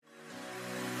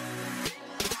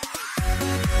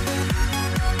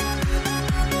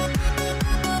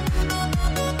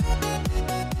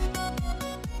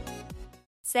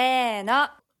せーの。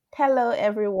 Hello,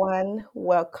 everyone.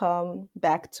 Welcome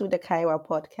back to the Kaiwa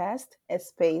podcast, a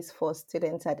space for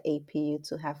students at APU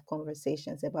to have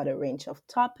conversations about a range of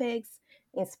topics,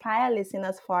 inspire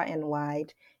listeners far and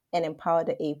wide, and empower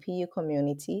the APU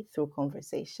community through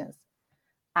conversations.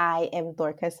 I am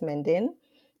Dorcas Mendin,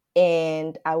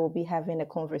 and I will be having a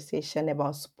conversation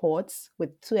about sports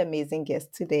with two amazing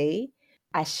guests today.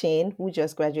 Ashane, who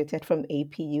just graduated from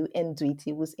APU, and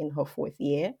Dweety, who's in her fourth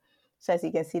year. So, as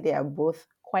you can see, they are both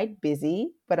quite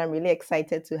busy, but I'm really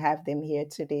excited to have them here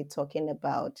today talking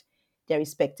about their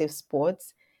respective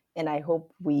sports. And I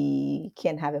hope we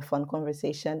can have a fun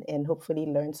conversation and hopefully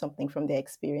learn something from their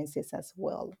experiences as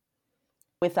well.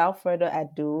 Without further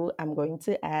ado, I'm going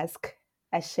to ask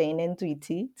Ashane and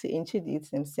Dweety to introduce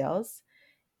themselves,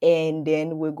 and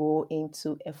then we'll go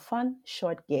into a fun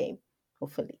short game,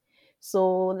 hopefully.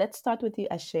 So let's start with you,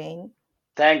 Ashane.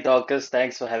 Thanks, Dorcas.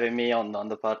 Thanks for having me on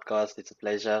the podcast. It's a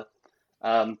pleasure.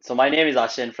 So my name is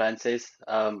Ashin Francis.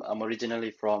 I'm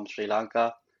originally from Sri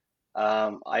Lanka.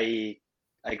 I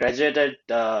graduated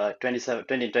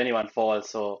 2021 fall,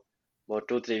 so about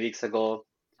 2, 3 weeks ago.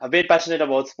 I've been passionate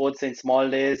about sports since small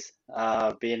days.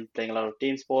 Been playing a lot of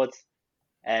team sports,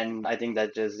 and I think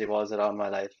that just revolves around my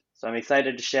life. So I'm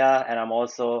excited to share, and I'm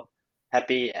also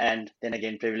happy and then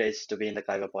again privileged to be in the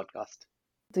Kaiga podcast.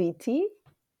 Dweety.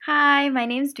 Hi, my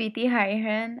name is Dweety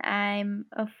Hariharan. I'm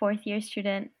a fourth year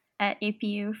student at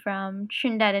APU from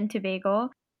Trinidad and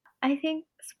Tobago. I think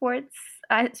sports,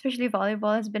 especially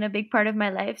volleyball, has been a big part of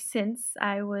my life since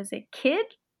I was a kid.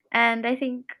 And I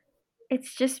think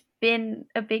it's just been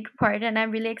a big part, and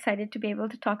I'm really excited to be able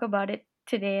to talk about it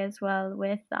today as well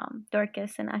with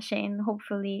Dorcas and Ashane.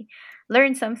 Hopefully,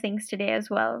 learn some things today as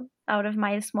well out of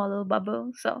my small little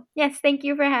bubble. So, yes, thank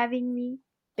you for having me.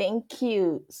 Thank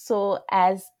you. So,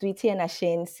 as Dweety and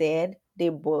Ashane said, they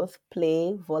both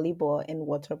play volleyball and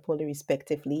water polo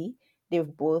respectively.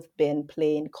 They've both been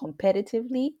playing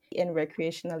competitively and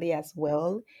recreationally as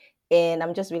well. And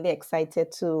I'm just really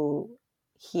excited to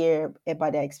hear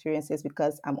about their experiences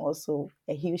because I'm also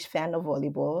a huge fan of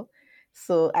volleyball.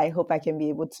 So, I hope I can be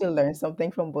able to learn something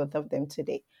from both of them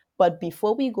today. But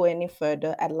before we go any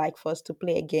further, I'd like for us to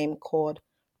play a game called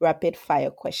Rapid Fire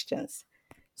Questions.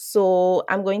 So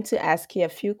I'm going to ask you a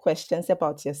few questions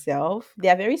about yourself. They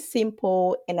are very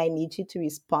simple, and I need you to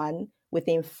respond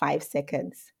within 5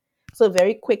 seconds. So,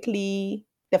 very quickly,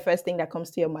 the first thing that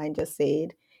comes to your mind, just say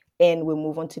it, and we'll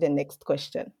move on to the next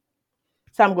question.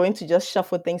 So, I'm going to just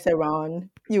shuffle things around.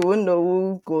 You won't know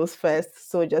who goes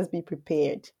first, so just be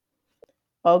prepared.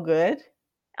 All good?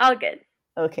 All good.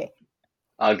 Okay.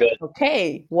 Good.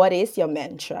 Okay. What is your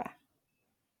mantra?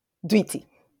 Dweety.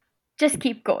 Just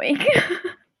keep going.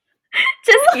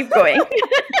 Just keep going.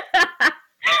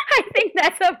 I think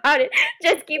that's about it.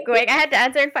 Just keep going. I had to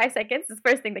answer in 5 seconds. It's the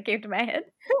first thing that came to my head.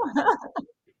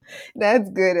 That's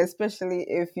good, especially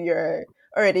if you're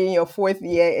already in your fourth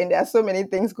year and there are so many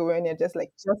things going. You're just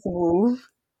move.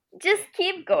 Just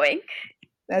keep going.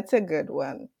 That's a good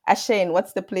one. Ashane,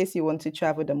 what's the place you want to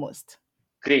travel the most?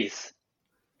 Greece.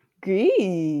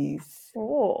 Greece.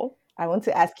 Oh. I want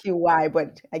to ask you why,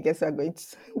 but I guess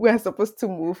we're supposed to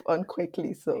move on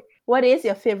quickly. So, what is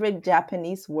your favorite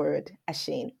Japanese word,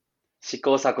 Ashane?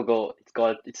 Shikosakugo.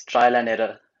 It's trial and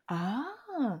error.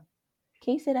 Ah,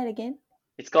 can you say that again?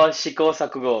 It's called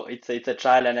Shikosakugo. It's a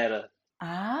trial and error.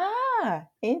 Ah,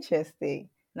 interesting.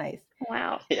 Nice.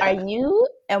 Wow. Are Yeah. you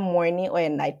a morning or a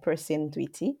night person,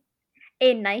 Dweety?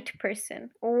 A night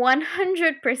person.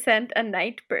 100% a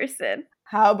night person.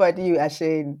 How about you,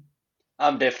 Ashane?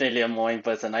 I'm definitely a morning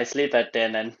person. I sleep at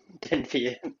 10 and 10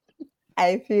 p.m.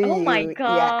 I feel Oh my you. Yeah,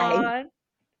 god.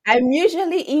 I'm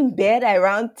usually in bed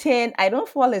around 10. I don't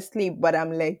fall asleep, but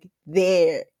I'm like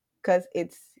there because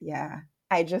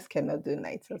I just cannot do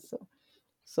nights also.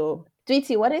 So,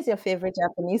 Dweety, what is your favorite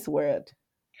Japanese word?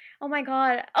 Oh my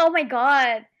god. Oh my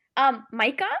god.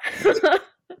 Micah?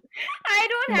 I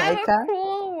don't have a Micah?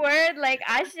 cool word like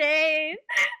Ashe.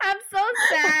 I'm so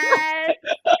sad.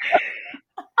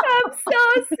 I'm so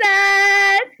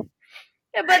sad.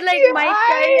 But like You Micah,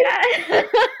 are?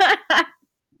 yeah.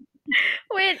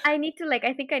 Wait, I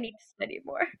think I need to study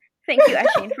more. Thank you,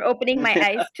 Ashane, for opening my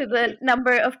eyes to the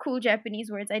number of cool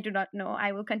Japanese words I do not know.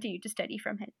 I will continue to study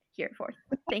from here forth.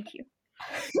 Thank you.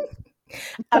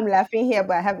 I'm laughing here,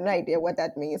 but I have no idea what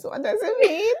that means. What does it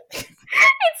mean?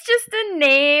 It's just a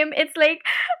name. It's like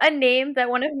a name that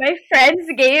one of my friends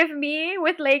gave me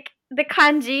with like the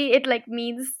kanji. It like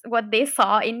means what they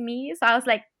saw in me. So I was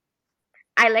like,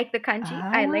 I like the kanji.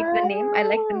 I like the name. I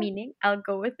like the Ah, meaning. I'll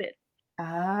go with it.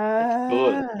 That's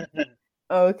cool.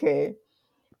 ah, okay.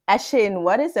 Ashane,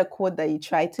 what is a quote that you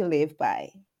try to live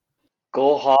by?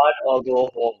 Go hard or go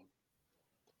home.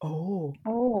 Oh,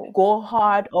 Oh. go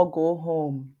hard or go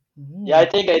home. Yeah, Mm,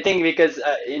 I think because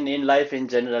in life in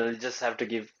general, you just have to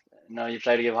give, you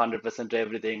try to give 100% to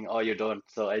everything, or you don't.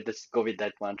 So I just go with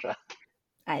that mantra.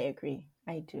 I agree.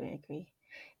 I do agree.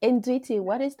 And Duty,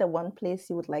 what is the one place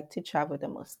you would like to travel the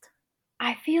most?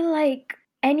 I feel like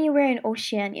anywhere in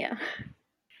Oceania.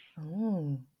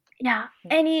 Mm, Yeah,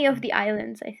 any of interesting. the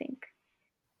islands, I think.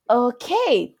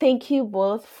 Okay, thank you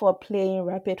both for playing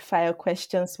rapid fire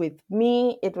questions with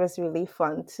me. It was really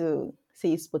fun to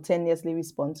see you spontaneously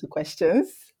respond to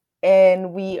questions.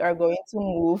 And we are going to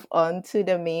move on to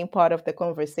the main part of the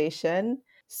conversation.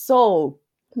 So,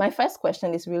 my first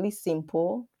question is really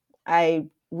simple. I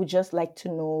would just like to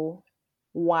know,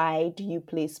 why do you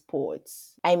play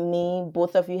sports? I mean,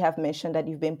 both of you have mentioned that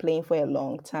you've been playing for a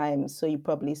long time, so you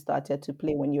probably started to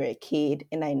play when you were a kid,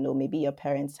 and I know maybe your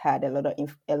parents had a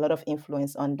lot of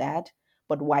influence on that.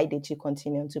 But why did you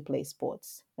continue to play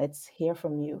sports? Let's hear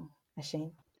from you,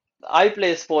 Ashane. I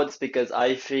play sports because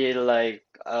I feel like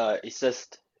it's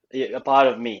just a part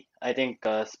of me. I think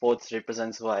sports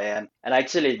represents who I am. And I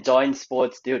actually joined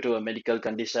sports due to a medical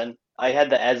condition. I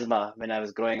had the asthma when I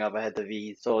was growing up. I had the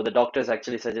V. So the doctors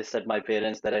actually suggested my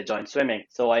parents that I join swimming.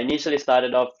 So I initially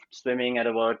started off swimming at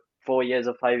about 4 years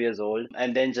or 5 years old,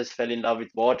 and then just fell in love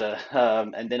with water.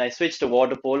 And then I switched to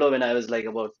water polo when I was like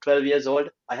about 12 years old.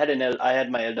 I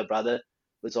had my elder brother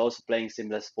who was also playing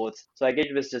similar sports. So I guess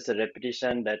it was just a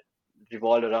repetition that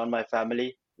revolved around my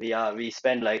family. We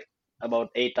spend like about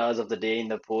 8 hours of the day in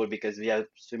the pool because we have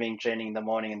swimming training in the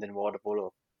morning and then water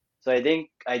polo. So I think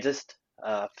I just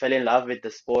fell in love with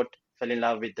the sport, fell in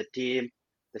love with the team,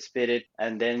 the spirit,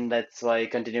 and then that's why I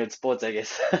continued sports, I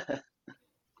guess.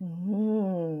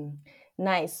 Mm,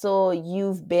 nice. So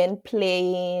you've been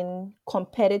playing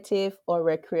competitive or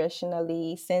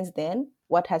recreationally since then?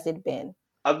 What has it been?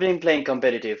 I've been playing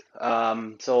competitive.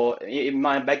 So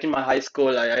back in my high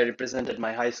school, I represented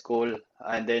my high school,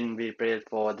 and then we played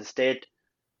for the state,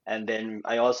 and then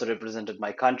I also represented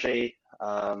my country.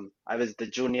 I was the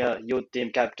junior youth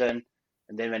team captain,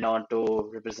 and then went on to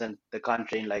represent the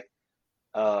country in like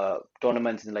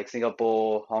tournaments in like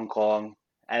Singapore, Hong Kong,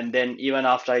 and then even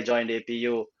after I joined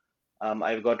APU,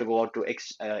 I got to go out to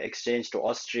exchange to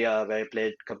Austria, where I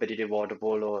played competitive water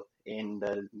polo in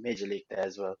the major league there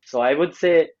as well. So I would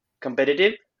say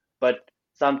competitive, but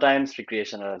sometimes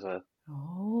recreational as well.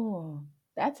 Oh,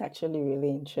 that's actually really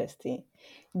interesting.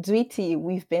 Dweety,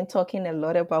 we've been talking a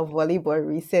lot about volleyball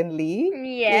recently. We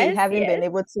Yes, haven't been yes.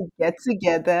 able to get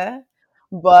together,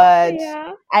 but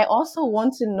Yeah. I also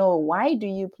want to know, why do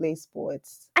you play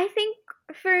sports? I think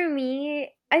for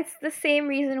me, it's the same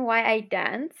reason why I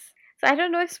dance. So I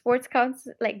don't know if sports counts,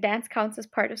 like dance counts as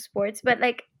part of sports, but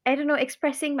like, I don't know,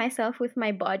 expressing myself with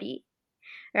my body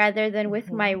rather than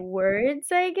with my Mhm.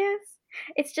 words, I guess.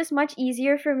 It's just much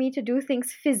easier for me to do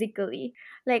things physically.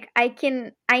 Like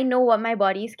I know what my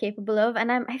body is capable of,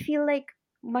 and I feel like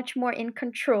much more in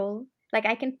control. Like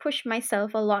I can push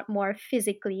myself a lot more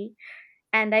physically,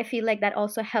 and I feel like that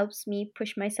also helps me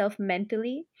push myself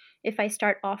mentally if I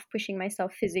start off pushing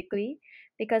myself physically,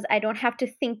 because I don't have to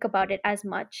think about it as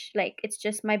much. Like it's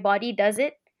just my body does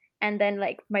it, and then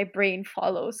like my brain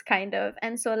follows kind of.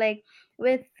 And so like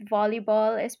with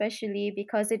volleyball, especially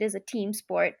because it is a team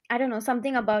sport, I don't know,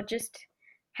 something about just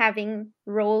having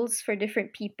roles for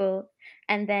different people,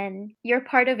 and then you're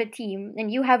part of a team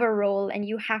and you have a role and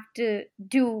you have to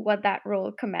do what that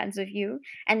role commands of you,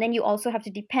 and then you also have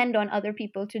to depend on other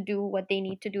people to do what they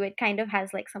need to do. It kind of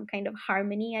has like some kind of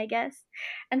harmony, I guess.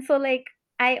 And so like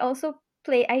I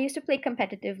used to play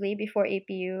competitively before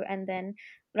APU, and then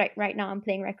right now I'm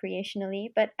playing recreationally.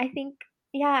 But I think,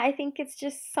 yeah, I think it's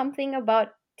just something about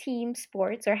team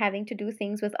sports or having to do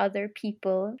things with other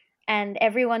people, and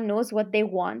everyone knows what they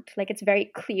want. Like it's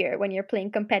very clear when you're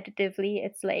playing competitively.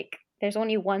 It's like there's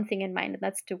only one thing in mind, and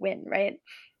that's to win, right?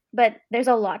 But there's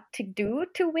a lot to do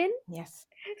to win. Yes.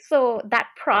 So that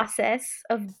process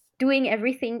of doing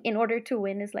everything in order to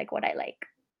win is like what I like.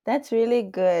 That's really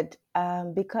good,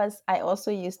 because I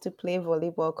also used to play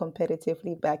volleyball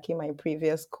competitively back in my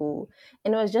previous school.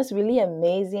 And it was just really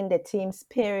amazing, the team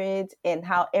spirit and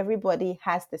how everybody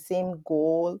has the same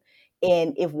goal.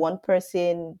 And if one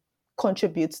person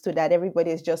contributes to that, everybody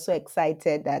is just so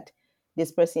excited that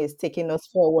this person is taking us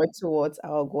forward towards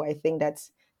our goal. I think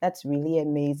that's really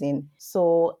amazing.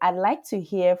 So I'd like to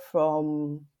hear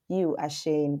from you,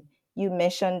 Ashane. You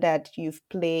mentioned that you've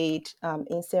played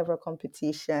in several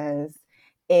competitions,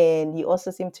 and you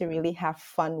also seem to really have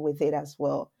fun with it as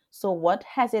well. So, what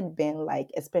has it been like,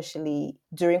 especially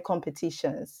during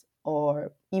competitions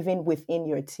or even within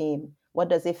your team? What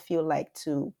does it feel like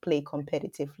to play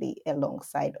competitively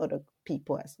alongside other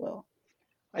people as well?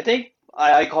 I think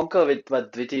I concur with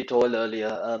what Dviti told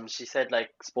earlier. She said like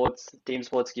team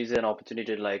sports gives you an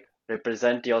opportunity to like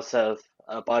represent yourself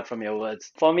apart from your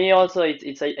words. For me also,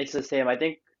 it's the same. I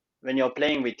think when you're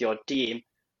playing with your team,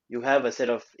 you have a set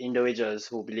of individuals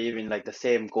who believe in like the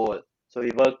same goal. So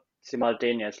we work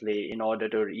simultaneously in order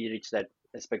to reach that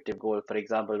respective goal. For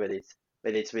example, whether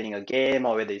it's winning a game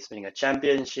or whether it's winning a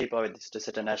championship or whether it's to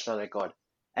set a national record.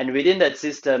 And within that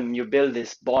system, you build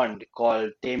this bond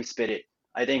called team spirit.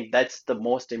 I think that's the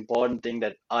most important thing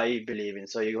that I believe in.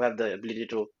 So you have the ability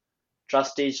to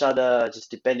trust each other,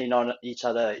 just depending on each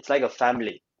other. It's like a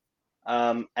family.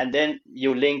 And then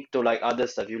you link to like other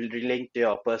stuff. You link to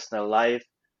your personal life,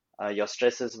 your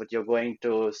stresses, what you're going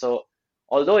to. So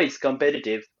although it's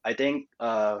competitive, I think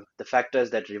the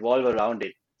factors that revolve around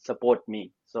it support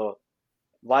me. So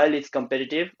while it's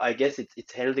competitive, I guess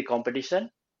it's healthy competition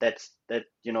that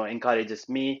encourages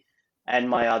me and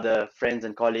my other friends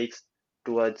and colleagues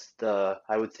towards the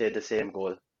I would say the same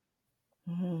goal.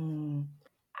 Hmm.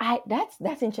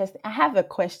 That's interesting. I have a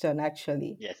question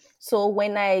actually. Yes. So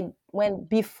when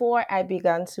before I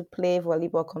began to play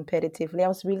volleyball competitively, I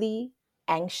was really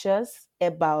anxious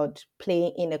about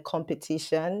playing in a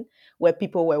competition where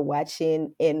people were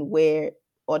watching and where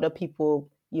other people,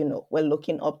 were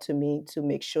looking up to me to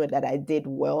make sure that I did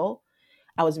well.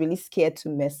 I was really scared to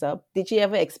mess up. Did you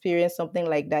ever experience something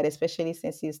like that, especially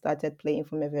since you started playing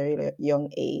from a very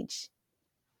young age?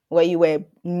 Where you were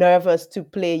nervous to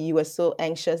play, you were so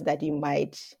anxious that you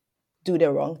might do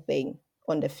the wrong thing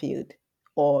on the field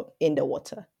or in the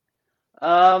water.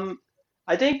 Um,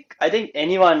 I think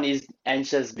anyone is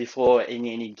anxious before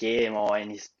any game or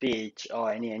any speech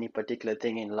or any particular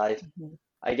thing in life. Mhm.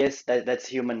 I guess that's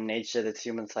human nature, that's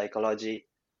human psychology.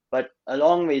 But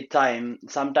along with time,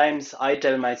 sometimes I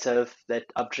tell myself that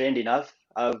I've trained enough,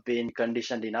 I've been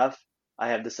conditioned enough, I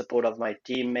have the support of my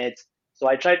teammates. So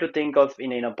I try to think of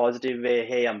in a positive way,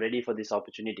 hey, I'm ready for this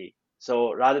opportunity.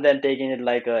 So rather than taking it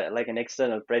like an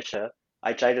external pressure,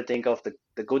 I try to think of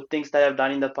the good things that I've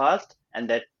done in the past and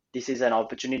that this is an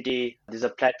opportunity, this is a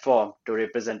platform to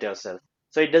represent yourself.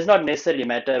 So it does not necessarily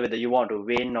matter whether you want to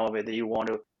win or whether you want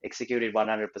to execute it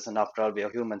 100%. After all, we are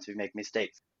humans, we make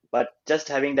mistakes. But just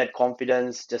having that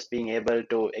confidence, just being able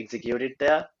to execute it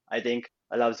there, I think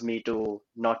allows me to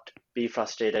not be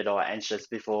frustrated or anxious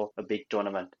before a big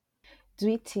tournament.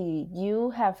 Dweety,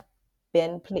 you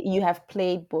have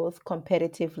played both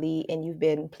competitively and you've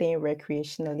been playing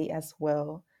recreationally as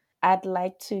well. I'd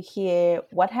like to hear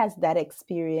what has that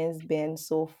experience been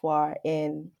so far,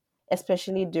 and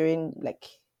especially during like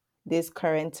this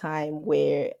current time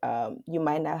where you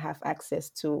might not have access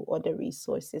to other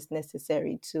resources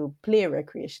necessary to play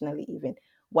recreationally. Even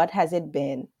what has it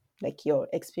been like your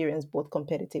experience both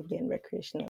competitively and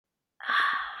recreationally?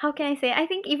 How can I say? I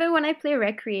think even when I play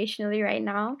recreationally right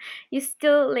now, you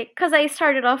still like, because I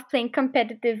started off playing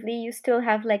competitively, you still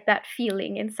have like that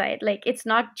feeling inside. Like it's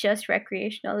not just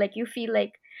recreational. Like you feel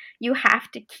like you have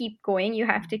to keep going, you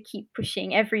have to keep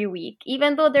pushing every week,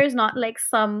 even though there's not like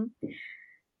some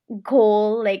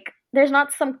goal, like there's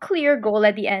not some clear goal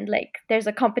at the end. Like there's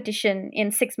a competition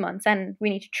in 6 months and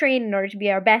we need to train in order to be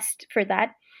our best for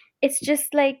that. It's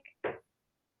just like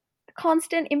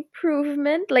constant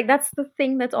improvement. Like that's the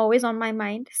thing that's always on my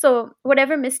mind. So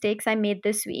whatever mistakes I made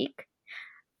this week,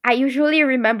 I usually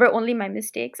remember only my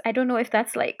mistakes. I don't know if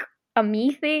that's like a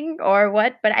me thing or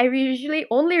what, but I usually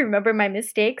only remember my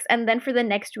mistakes, and then for the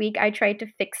next week I try to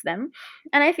fix them.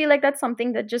 And I feel like that's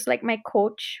something that just like my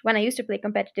coach, when I used to play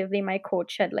competitively, my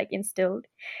coach had like instilled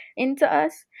into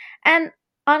us. And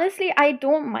honestly, I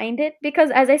don't mind it because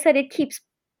as I said, it keeps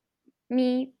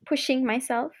me pushing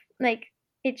myself. Like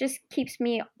it just keeps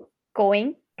me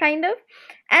going kind of.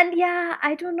 And yeah,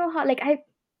 I don't know how, like I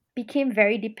became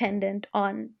very dependent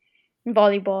on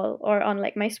volleyball or on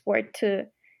like my sport to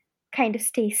kind of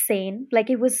stay sane. Like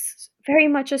it was very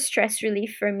much a stress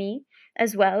relief for me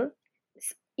as well.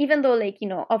 Even though like,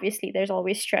 obviously there's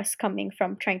always stress coming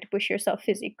from trying to push yourself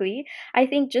physically. I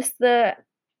think just the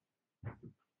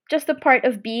part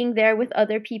of being there with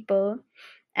other people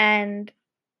and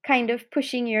kind of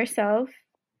pushing yourself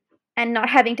and not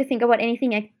having to think about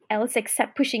anything else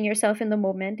except pushing yourself in the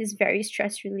moment is very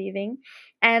stress relieving.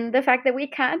 And the fact that we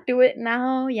can't do it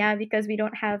now, yeah, because we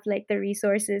don't have like the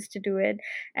resources to do it,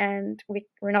 and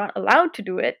we're not allowed to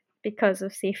do it because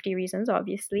of safety reasons,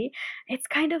 obviously. It's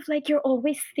kind of like you're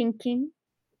always thinking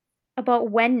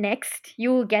about when next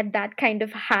you will get that kind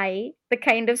of high, the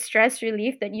kind of stress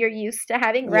relief that you're used to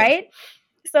having, Yes. right?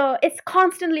 So it's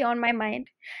constantly on my mind.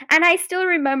 And I still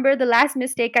remember the last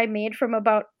mistake I made from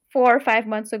about 4 or 5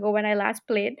 months ago when I last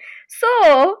played.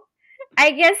 So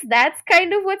I guess that's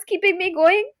kind of what's keeping me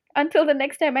going until the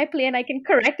next time I play and I can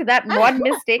correct that one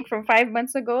mistake from 5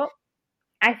 months ago.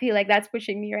 I feel like that's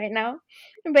pushing me right now.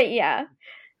 But yeah,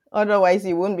 Otherwise,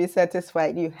 you won't be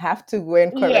satisfied. You have to go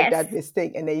and correct yes, that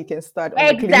mistake, and then you can start on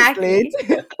a clean slate. exactly.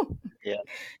 Yeah.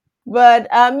 But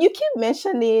you keep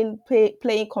mentioning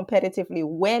playing competitively.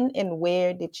 When and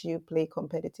where did you play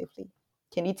competitively?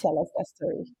 Can you tell us that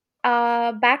story?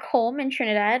 Back home in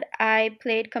Trinidad, I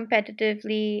played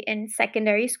competitively in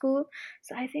secondary school.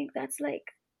 So I think that's like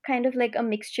kind of like a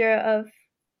mixture of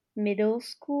middle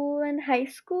school and high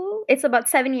school. It's about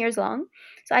 7 years long.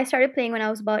 So I started playing when I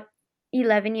was about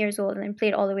 11 years old and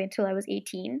played all the way until I was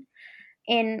 18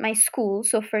 in my school.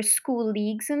 So for school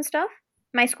leagues and stuff,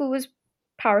 my school was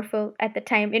powerful at the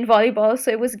time in volleyball,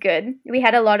 so it was good. We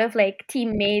had a lot of like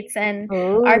teammates, and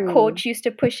our Oh. coach used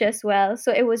to push us well,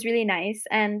 so it was really nice.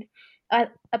 And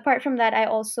apart from that, I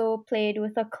also played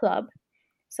with a club.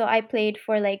 So I played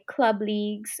for like club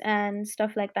leagues and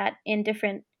stuff like that in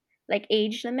different like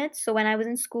age limits. So when I was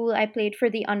in school, I played for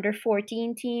the under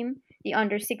 14 team, the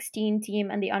under 16 team,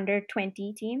 and the under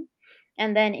 20 team.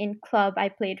 And then in club, I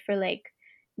played for like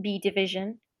B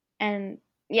division. And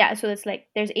yeah, so it's like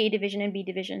there's A division and B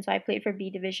division. So I played for B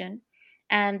division.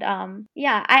 And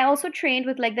yeah, I also trained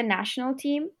with like the national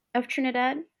team of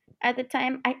Trinidad at the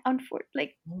time.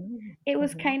 Like it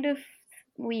was Mhm. kind of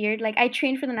weird. Like I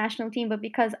trained for the national team, but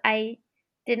because I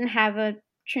didn't have a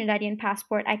Trinidadian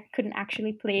passport, I couldn't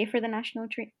actually play for the national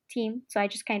team. So I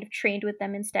just kind of trained with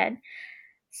them instead.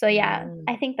 So yeah,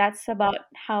 I Mm, think that's about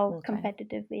how okay.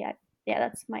 competitively I. Yeah,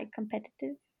 that's my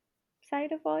competitive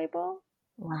side of volleyball.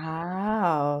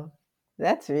 Wow.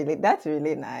 That's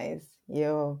really nice.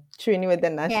 Yo, training with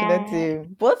the national Yeah.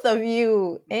 team. Both of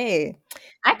you. Hey.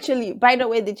 Actually, by the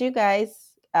way, did you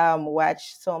guys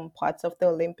watch some parts of the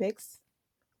Olympics?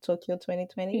 Tokyo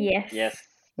 2020? Yes. Yes.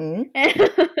 Hmm.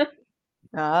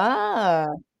 Ah.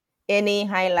 Any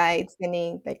highlights,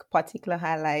 any like particular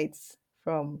highlights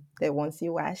from the ones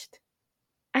you watched?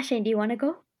 Ashane, do you want to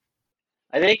go?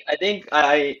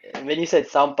 I when you said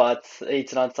some parts,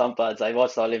 it's not some parts. I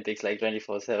watched the Olympics like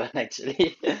 24/7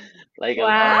 actually, like a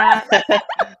Wow. lot.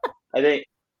 I think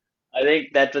I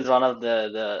think that was one of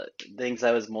the things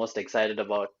I was most excited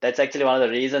about. That's actually one of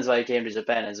the reasons why I came to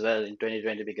Japan as well in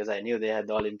 2020 because I knew they had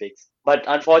the Olympics. But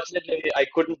unfortunately, I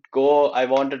couldn't go. I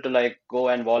wanted to like go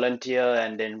and volunteer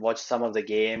and then watch some of the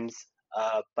games.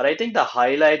 But I think the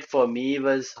highlight for me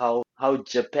was how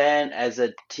Japan as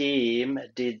a team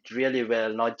did really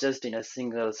well, not just in a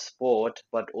single sport,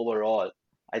 but overall.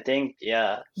 I think,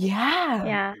 yeah, Yeah.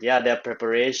 Yeah. yeah, their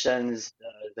preparations,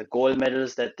 the gold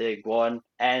medals that they won,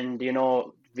 and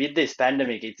with this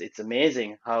pandemic, it's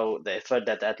amazing how the effort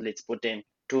that athletes put in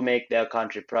to make their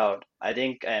country proud. I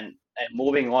think, and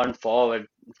moving on forward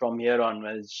from here on,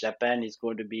 well, Japan is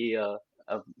going to be a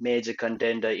major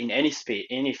contender in any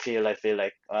field. I feel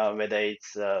like whether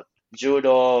it's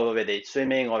judo, whether it's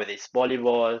swimming, or whether it's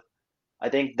volleyball. I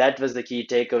think that was the key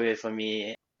takeaway for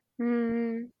me.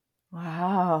 Hmm.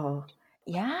 Wow.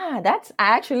 Yeah, I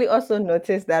actually also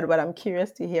noticed that, but I'm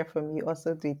curious to hear from you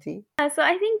also, Diti. So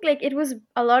I think like it was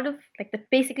a lot of like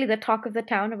basically the talk of the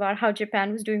town about how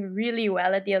Japan was doing really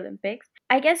well at the Olympics.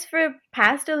 I guess for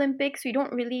past Olympics, we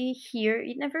don't really hear,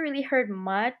 you never really heard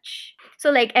much. So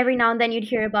like every now and then you'd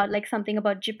hear about like something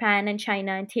about Japan and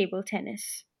China and table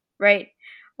tennis, right?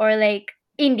 Or like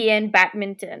India and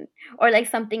badminton, or like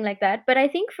something like that. But I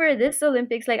think for this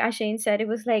Olympics, like Ashane said, it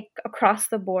was like across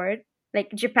the board. Like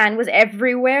Japan was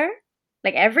everywhere.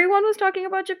 Like everyone was talking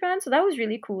about Japan, so that was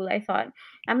really cool, I thought.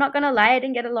 I'm not gonna lie, I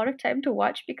didn't get a lot of time to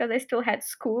watch because I still had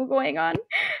school going on.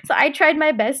 So I tried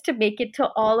my best to make it to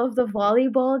all of the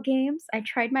volleyball games. I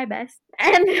tried my best.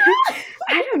 And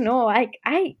I don't know,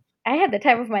 I had the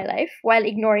time of my life while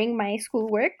ignoring my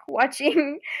schoolwork,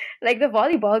 watching like the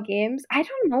volleyball games. I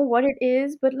don't know what it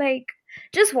is, but like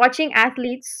just watching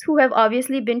athletes who have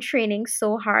obviously been training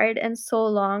so hard and so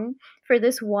long for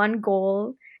this one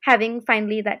goal, having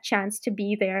finally that chance to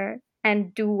be there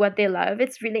and do what they love.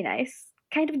 It's really nice.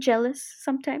 Kind of jealous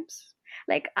sometimes.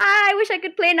 Like, I wish I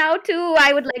could play now too.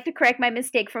 I would like to correct my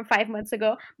mistake from 5 months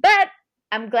ago. But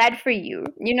I'm glad for you,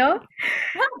 you know?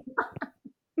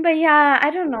 But yeah,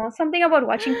 I don't know. Something about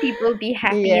watching people be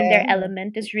happy in their Yeah.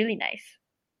 element is really nice.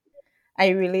 I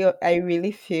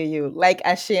really feel you. Like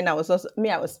Ashane, I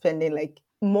was spending like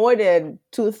more than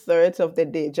 2/3 of the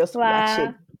day just Wow.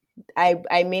 watching.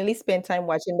 I mainly spent time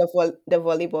watching the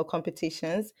volleyball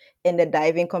competitions and the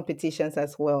diving competitions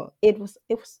as well. It was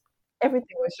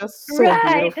everything was just so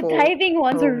Right. The beautiful. diving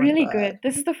ones Oh are my really god. good.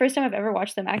 This is the first time I've ever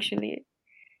watched them actually.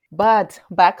 But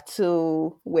back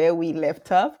to where we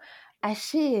left off.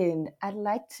 Ashin, I'd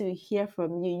like to hear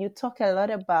from you. You talk a lot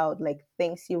about like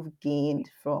things you've gained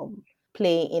from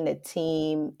playing in a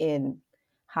team and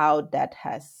how that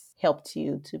has helped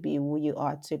you to be who you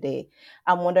are today.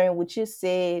 I'm wondering, would you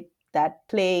say that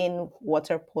playing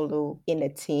water polo in a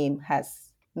team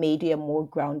has made you a more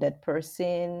grounded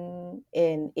person?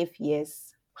 And if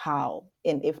yes, how?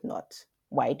 And if not,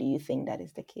 why do you think that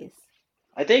is the case?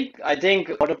 I think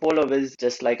water polo is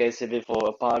just like I said before,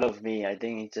 a part of me. I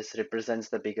think it just represents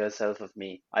the bigger self of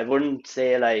me. I wouldn't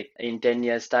say like in 10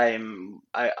 years time,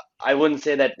 I wouldn't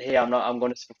say that hey, I'm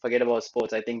going to forget about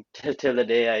sports. I think till the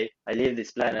day I leave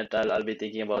this planet, I'll be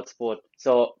thinking about sport.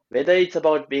 So whether it's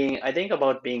about being, I think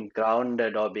about being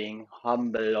grounded or being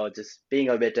humble or just being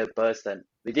a better person.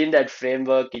 Within that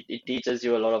framework, it teaches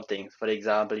you a lot of things. For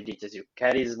example, it teaches you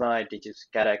charisma, it teaches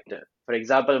character. For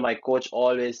example, my coach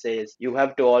always says you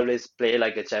have to always play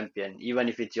like a champion, even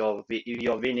if if you're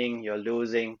winning, you're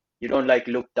losing. You don't like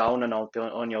look down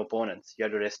on your opponents. You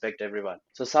have to respect everyone.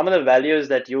 So some of the values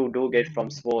that you do get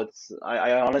from sports,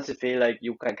 I honestly feel like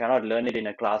you cannot learn it in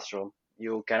a classroom.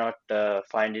 You cannot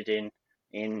find it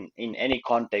in any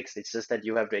context. It's just that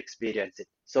you have to experience it.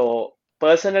 So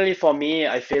personally, for me,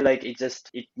 I feel like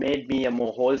it made me a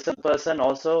more wholesome person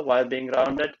also while being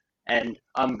grounded, and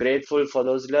I'm grateful for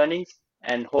those learnings.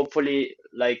 And hopefully,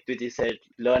 like Twiti said,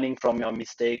 learning from your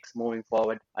mistakes moving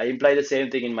forward. I imply the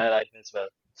same thing in my life as well.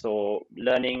 So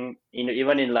learning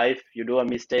even in life, you do a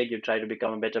mistake, you try to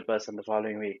become a better person the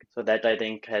following week. So that I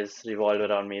think has revolved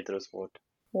around me through sport.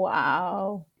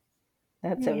 Wow.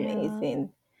 That's Yeah.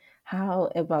 amazing. How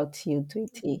about you,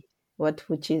 Tweety? What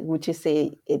would you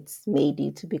say it's made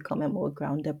you to become a more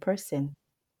grounded person?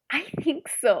 I think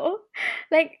so.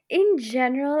 Like in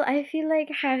general, I feel like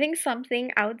having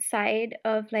something outside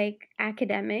of like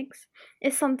academics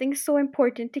is something so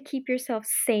important to keep yourself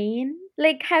sane.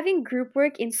 Like having group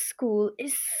work in school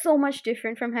is so much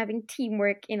different from having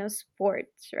teamwork in a sport,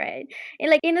 right? And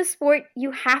like in a sport,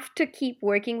 you have to keep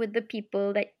working with the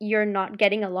people that you're not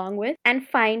getting along with and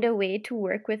find a way to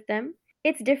work with them.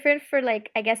 It's different for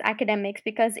like I guess academics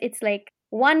because it's like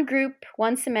one group,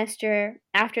 one semester.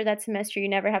 After that semester, you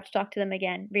never have to talk to them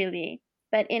again, really.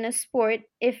 But in a sport,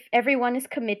 if everyone is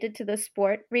committed to the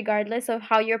sport, regardless of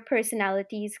how your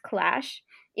personalities clash,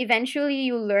 eventually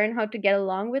you learn how to get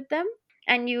along with them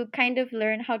and you kind of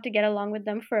learn how to get along with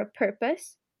them for a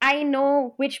purpose. I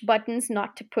know which buttons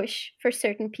not to push for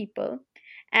certain people.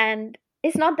 And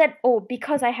it's not that, oh,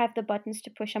 because I have the buttons to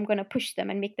push, I'm going to push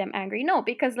them and make them angry. No,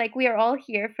 because like we are all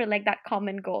here for like that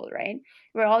common goal, right?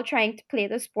 We're all trying to play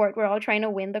the sport. We're all trying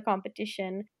to win the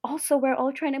competition. Also, we're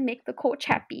all trying to make the coach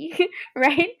happy,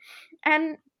 right?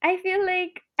 And I feel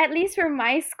like, at least for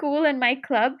my school and my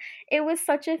club, it was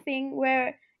such a thing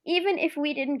where even if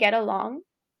we didn't get along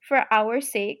for our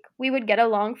sake, we would get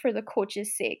along for the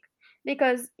coach's sake.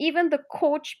 Because even the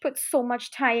coach puts so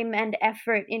much time and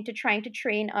effort into trying to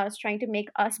train us, trying to make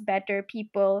us better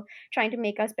people, trying to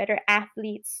make us better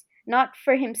athletes, not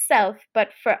for himself, but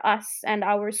for us and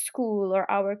our school or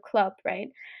our club, right?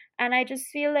 And I just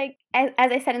feel like, as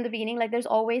I said in the beginning, like there's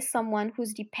always someone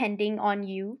who's depending on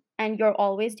you, and you're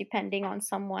always depending on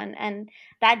someone. And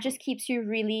that just keeps you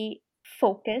really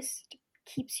focused,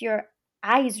 keeps your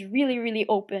eyes really, really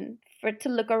open for to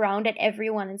look around at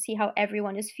everyone and see how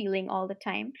everyone is feeling all the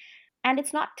time. And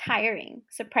it's not tiring,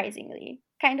 surprisingly.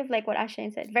 Kind of like what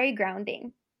Ashane said, very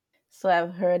grounding. So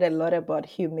I've heard a lot about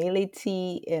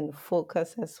humility and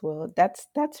focus as well. That's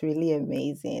really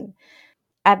amazing.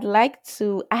 I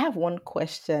have one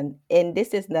question, and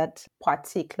this is not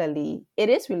particularly, it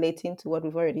is relating to what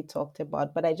we've already talked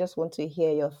about, but I just want to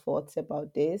hear your thoughts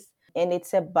about this. And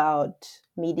it's about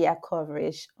media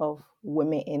coverage of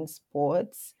women in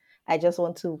sports. I just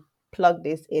want to plug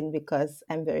this in because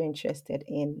I'm very interested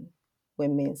in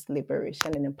women's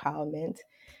liberation and empowerment.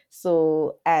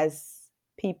 So, as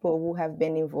people who have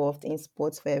been involved in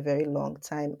sports for a very long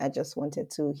time, I just wanted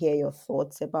to hear your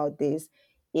thoughts about this.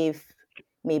 If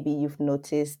maybe you've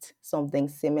noticed something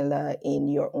similar in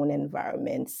your own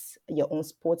environments, your own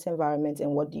sports environment,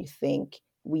 and what do you think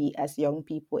we as young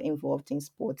people involved in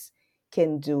sports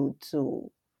can do to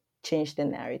change the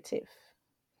narrative?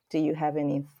 Do you have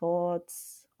any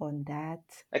thoughts on that?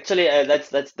 Actually,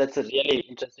 that's a really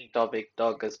interesting topic,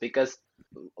 Dorcas, because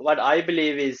what I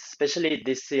believe is, especially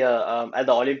this year at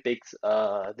the Olympics,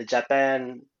 the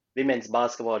Japan women's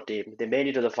basketball team, they made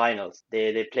it to the finals.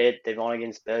 They won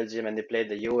against Belgium and they played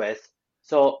the US.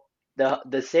 So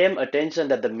the same attention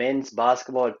that the men's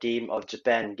basketball team of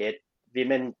Japan get,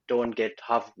 women don't get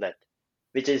half of that,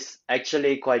 which is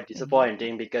actually quite Mhm.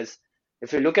 disappointing because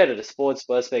if you look at it a sports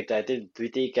perspective, I think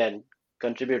Dviti can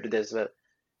contribute to this as well.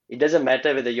 It doesn't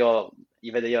matter whether you're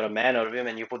a man or a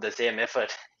woman, you put the same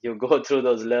effort. You go through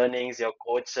those learnings, your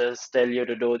coaches tell you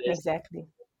to do this. Exactly.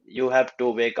 You have to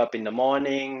wake up in the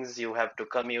mornings, you have to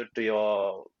commute to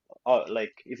your, or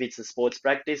like if it's a sports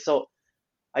practice. So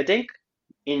I think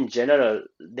in general,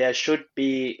 there should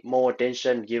be more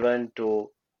attention given to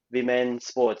women's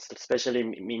sports, especially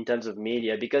in terms of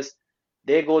media, because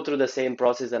they go through the same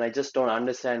process, and I just don't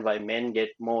understand why men get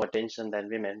more attention than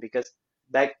women. Because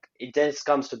back, it just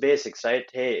comes to basics, right?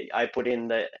 Hey, I put in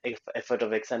the effort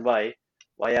of X and Y.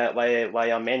 Why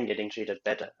are men getting treated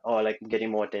better or like getting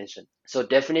more attention? So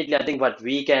definitely, I think what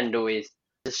we can do is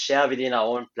just share within our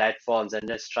own platforms and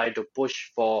just try to push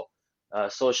for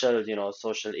social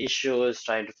issues,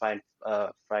 trying to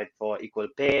fight for equal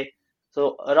pay.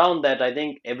 So around that, I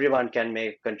think everyone can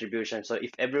make a contribution. So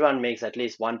if everyone makes at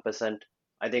least 1%,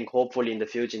 I think hopefully in the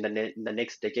future, in the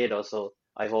next decade or so,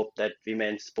 I hope that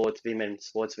women's sports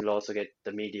will also get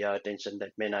the media attention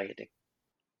that men are getting.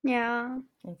 Yeah.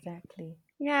 Exactly.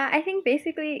 Yeah, I think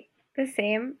basically the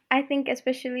same. I think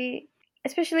especially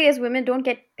as women don't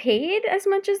get paid as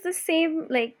much as the same,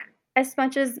 like as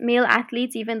much as male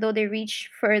athletes, even though they reach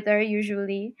further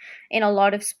usually in a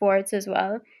lot of sports as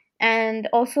well. And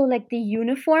also like the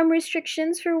uniform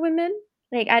restrictions for women.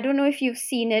 Like I don't know if you've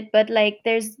seen it, but like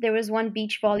there was one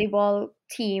beach volleyball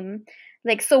team.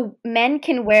 Like so men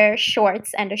can wear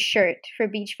shorts and a shirt for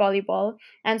beach volleyball,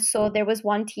 and so there was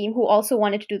one team who also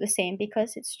wanted to do the same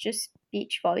because it's just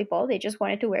beach volleyball. They just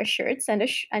wanted to wear shirts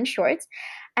and shorts.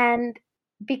 And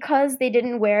because they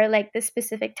didn't wear like this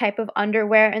specific type of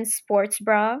underwear and sports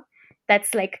bra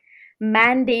that's like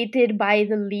mandated by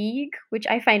the league, which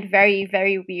I find very,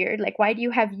 very weird. Like, why do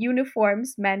you have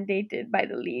uniforms mandated by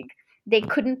the league? They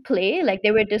couldn't play, like,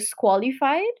 they were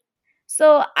disqualified.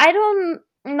 So I don't,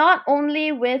 not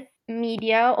only with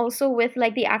media, also with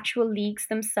like the actual leagues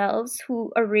themselves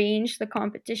who arrange the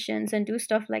competitions and do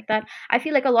stuff like that. I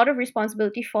feel like a lot of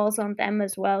responsibility falls on them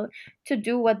as well to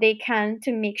do what they can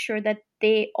to make sure that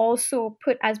they also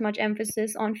put as much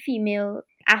emphasis on female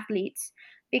athletes,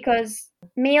 because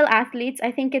male athletes,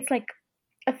 I think it's like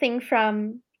a thing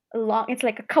from a long, it's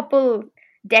like a couple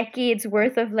decades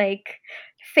worth of like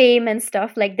fame and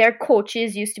stuff. Like their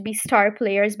coaches used to be star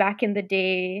players back in the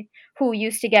day who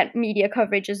used to get media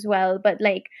coverage as well. But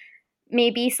like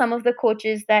maybe some of the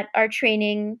coaches that are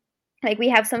training, like we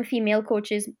have some female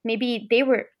coaches, maybe they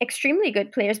were extremely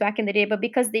good players back in the day, but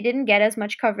because they didn't get as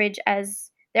much coverage as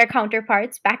their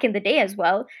counterparts back in the day as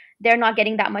well, they're not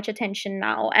getting that much attention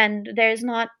now. And there's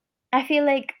not, I feel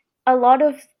like a lot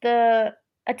of the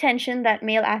attention that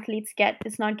male athletes get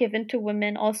is not given to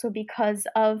women also because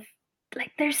of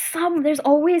like there's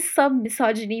always some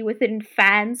misogyny within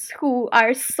fans who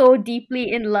are so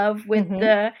deeply in love with Mm-hmm.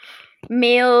 the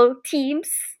male teams.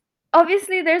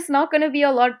 Obviously, there's not going to be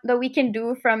a lot that we can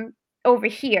do from over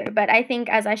here, but I think,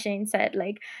 as Ashane said,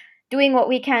 like doing what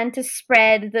we can to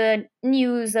spread the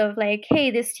news of like, hey,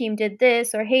 this team did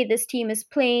this, or hey, this team is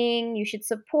playing, you should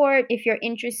support if you're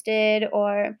interested,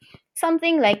 or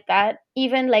something like that.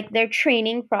 Even like their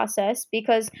training process,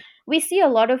 because we see a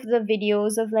lot of the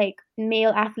videos of like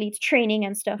male athletes training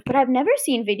and stuff, but I've never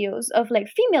seen videos of like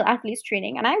female athletes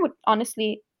training. And I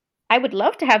would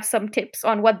love to have some tips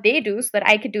on what they do so that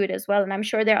I could do it as well. And I'm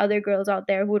sure there are other girls out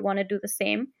there who would want to do the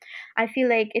same. I feel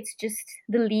like it's just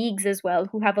the leagues as well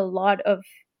who have a lot of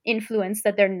influence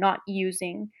that they're not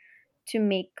using to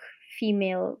make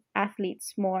female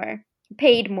athletes more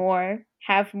paid more,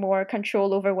 have more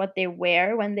control over what they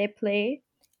wear when they play.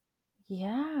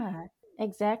 Yeah,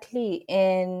 exactly.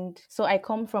 And so I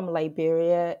come from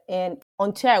Liberia, and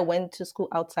until I went to school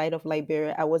outside of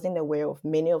Liberia, I wasn't aware of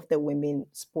many of the women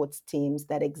sports teams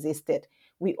that existed.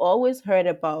 We always heard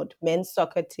about men's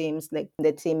soccer teams, like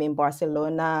the team in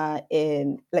Barcelona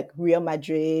and like Real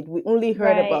Madrid. We only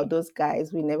heard Right. about those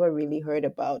guys. We never really heard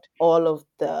about all of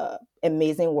the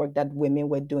amazing work that women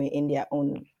were doing in their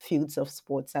own fields of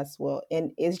sports as well.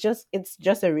 And it's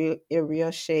just a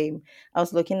real shame. I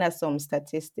was looking at some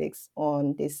statistics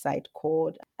on this site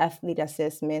called Athlete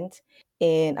Assessment,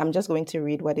 and I'm just going to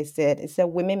read what it said. It said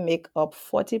women make up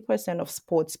 40% of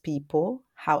sports people.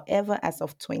 However, as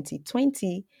of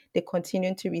 2020, they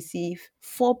continue to receive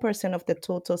 4% of the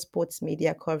total sports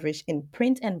media coverage in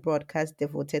print and broadcast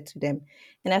devoted to them.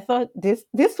 And I thought this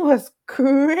was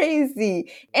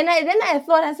crazy. And I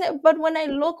thought, I said, but when I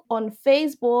look on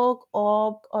Facebook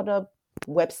or other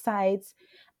websites,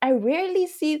 I rarely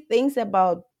see things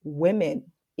about women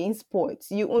in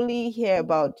sports. You only hear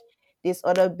about this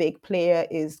other big player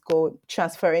is go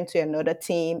transferring to another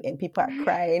team, and people are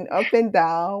crying up and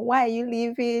down, why are you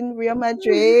leaving Real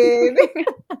Madrid?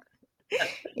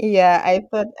 Yeah, I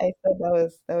thought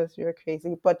that was real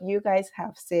crazy. But you guys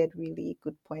have said really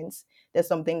good points. There's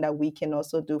something that we can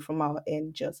also do from our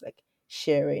end, just like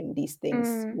sharing these things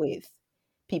Mm, with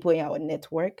people in our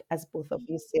network, as both of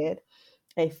you said.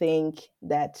 I think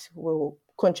that will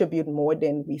contribute more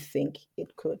than we think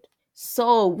it could.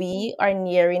 So we are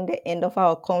nearing the end of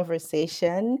our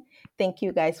conversation. Thank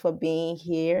you guys for being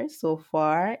here so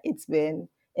far. It's been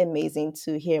amazing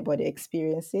to hear about the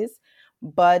experiences.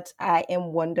 But I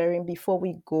am wondering, before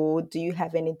we go, do you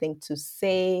have anything to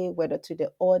say, whether to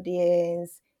the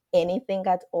audience, anything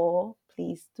at all?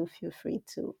 Please do feel free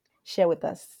to share with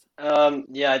us.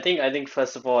 Yeah, I think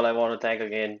first of all, I want to thank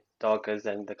again Talkers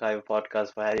and the Kaiwa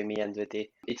podcast for having me and Dviti.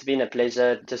 It's been a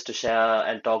pleasure just to share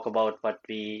and talk about what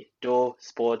we do,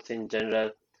 sports in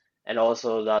general, and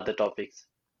also the other topics.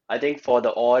 I think for the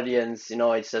audience,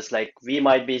 it's just like we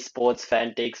might be sports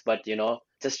fanatics, but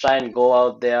just try and go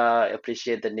out there,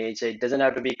 appreciate the nature. It doesn't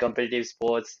have to be competitive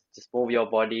sports. Just move your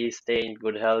body, stay in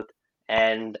good health,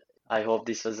 and I hope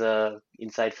this was a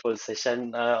insightful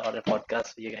session on a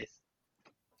podcast for you guys.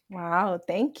 Wow,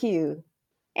 thank you.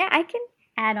 yeah, I can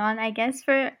add on, I guess,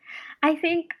 for I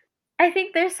think I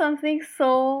think there's something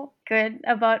so good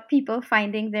about people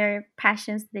finding their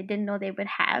passions they didn't know they would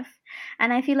have.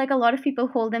 And I feel like a lot of people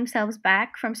hold themselves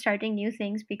back from starting new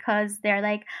things because they're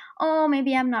like, "Oh,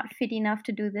 maybe I'm not fit enough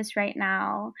to do this right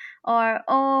now." Or,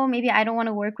 "Oh, maybe I don't want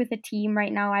to work with a team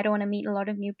right now. I don't want to meet a lot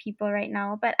of new people right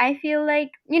now." But I feel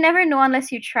like you never know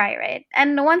unless you try, right?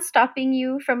 And no one's stopping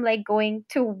you from like going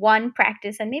to one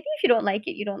practice, and maybe if you don't like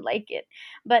it, you don't like it,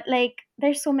 but like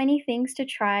there's so many things to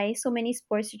try, so many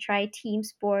sports to try, team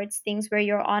sports, things where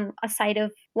you're on a side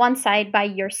of one side by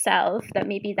yourself, that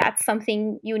maybe that's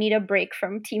something you need a break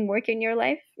from teamwork in your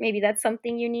life, maybe that's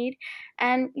something you need.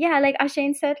 And yeah, like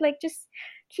Ashane said, like just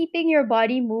keeping your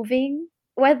body moving,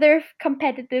 whether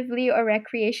competitively or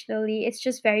recreationally, it's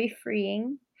just very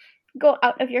freeing. Go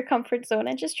out of your comfort zone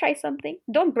and just try something.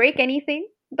 Don't break anything,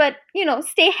 but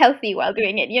stay healthy while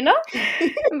doing it.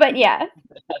 But yeah.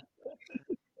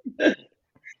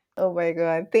 Oh my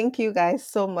God. Thank you guys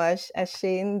so much.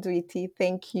 Ashane, Dweety,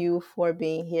 thank you for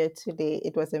being here today.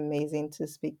 It was amazing to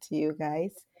speak to you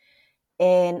guys.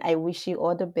 And I wish you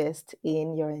all the best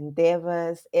in your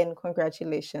endeavors. And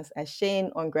congratulations,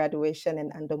 Ashane, on graduation,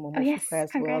 and Ando Oh yes, Momofuka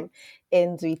as congrats. well.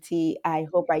 And Dweety, I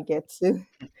hope I get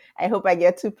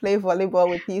to play volleyball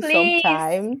with you Please.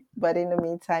 sometime. But in the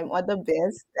meantime, all the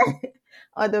best.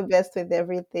 All the best with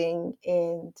everything.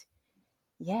 And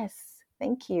yes,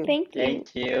 thank you. Thank you.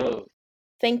 Thank you.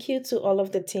 Thank you to all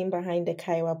of the team behind the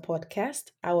Kaiwa podcast.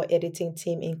 Our editing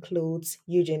team includes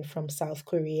Eugene from South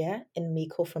Korea and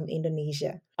Miko from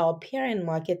Indonesia. Our PR and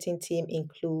marketing team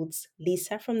includes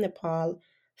Lisa from Nepal,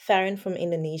 Farron from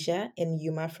Indonesia, and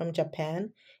Yuma from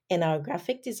Japan. And our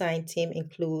graphic design team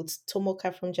includes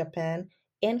Tomoka from Japan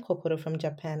and Kokoro from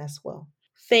Japan as well.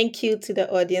 Thank you to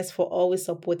the audience for always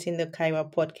supporting the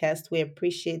Kaiwa podcast. We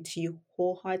appreciate you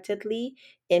wholeheartedly,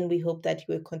 and we hope that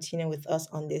you will continue with us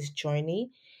on this journey.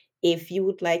 If you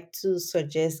would like to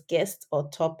suggest guests or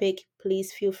topic,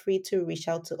 please feel free to reach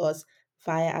out to us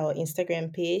via our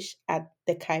Instagram page at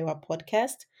the Kaiwa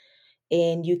Podcast.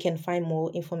 And you can find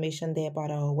more information there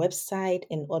about our website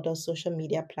and other social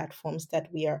media platforms that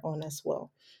we are on as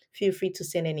well. Feel free to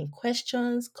send any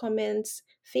questions, comments,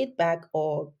 feedback,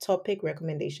 or topic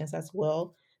recommendations as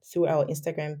well through our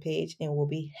Instagram page, and we'll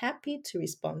be happy to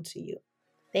respond to you.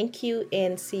 Thank you,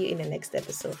 and see you in the next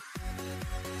episode.